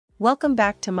Welcome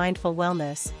back to Mindful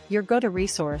Wellness, your go-to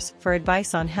resource for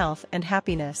advice on health and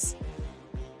happiness.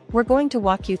 We're going to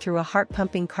walk you through a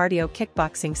heart-pumping cardio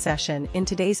kickboxing session in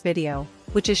today's video,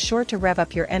 which is sure to rev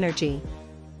up your energy.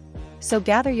 So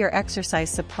gather your exercise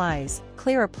supplies,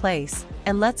 clear a place,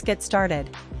 and let's get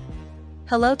started.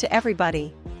 Hello to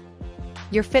everybody.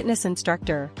 Your fitness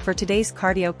instructor for today's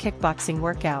cardio kickboxing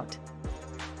workout.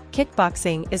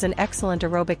 Kickboxing is an excellent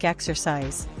aerobic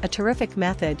exercise, a terrific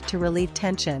method to relieve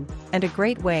tension, and a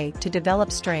great way to develop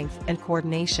strength and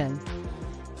coordination.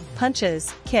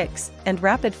 Punches, kicks, and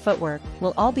rapid footwork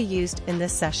will all be used in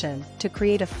this session to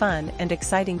create a fun and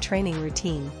exciting training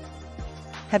routine.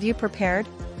 Have you prepared?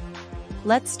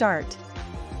 Let's start.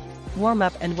 Warm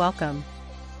up and welcome.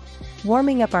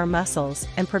 Warming up our muscles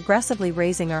and progressively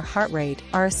raising our heart rate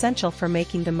are essential for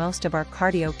making the most of our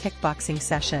cardio kickboxing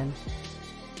session.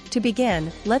 To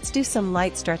begin, let's do some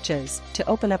light stretches to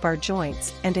open up our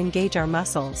joints and engage our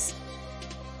muscles.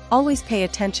 Always pay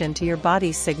attention to your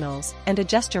body's signals and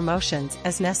adjust your motions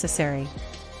as necessary.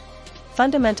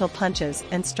 Fundamental punches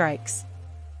and strikes.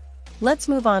 Let's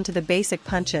move on to the basic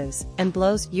punches and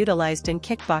blows utilized in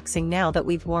kickboxing now that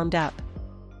we've warmed up.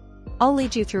 I'll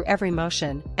lead you through every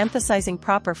motion, emphasizing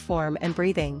proper form and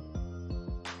breathing.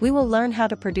 We will learn how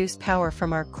to produce power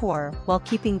from our core while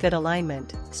keeping good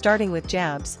alignment, starting with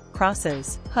jabs,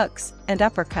 crosses, hooks, and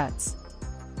uppercuts.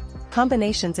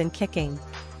 Combinations in kicking.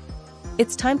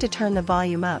 It's time to turn the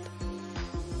volume up.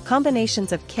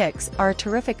 Combinations of kicks are a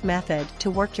terrific method to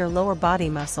work your lower body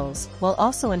muscles while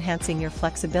also enhancing your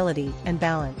flexibility and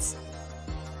balance.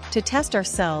 To test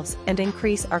ourselves and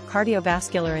increase our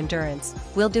cardiovascular endurance,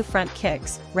 we'll do front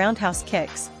kicks, roundhouse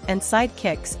kicks, and side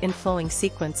kicks in flowing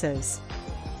sequences.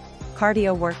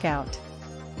 Cardio workout.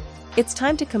 It's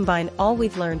time to combine all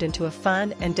we've learned into a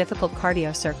fun and difficult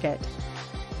cardio circuit.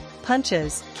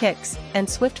 Punches, kicks, and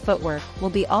swift footwork will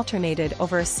be alternated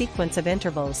over a sequence of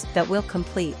intervals that we'll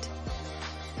complete.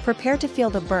 Prepare to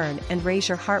feel the burn and raise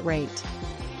your heart rate.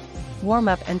 Warm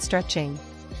up and stretching.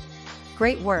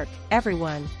 Great work,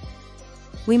 everyone.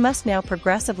 We must now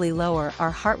progressively lower our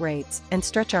heart rates and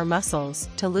stretch our muscles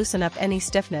to loosen up any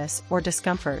stiffness or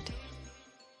discomfort.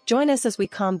 Join us as we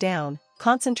calm down,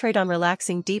 concentrate on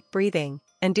relaxing deep breathing,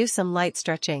 and do some light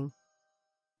stretching.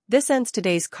 This ends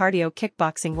today's cardio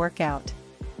kickboxing workout.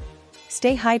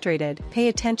 Stay hydrated, pay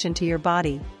attention to your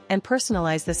body, and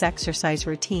personalize this exercise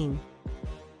routine.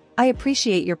 I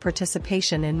appreciate your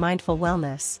participation in Mindful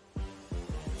Wellness.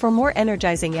 For more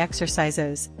energizing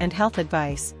exercises and health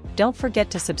advice, don't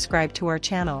forget to subscribe to our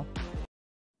channel.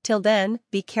 Till then,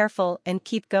 be careful and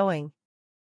keep going.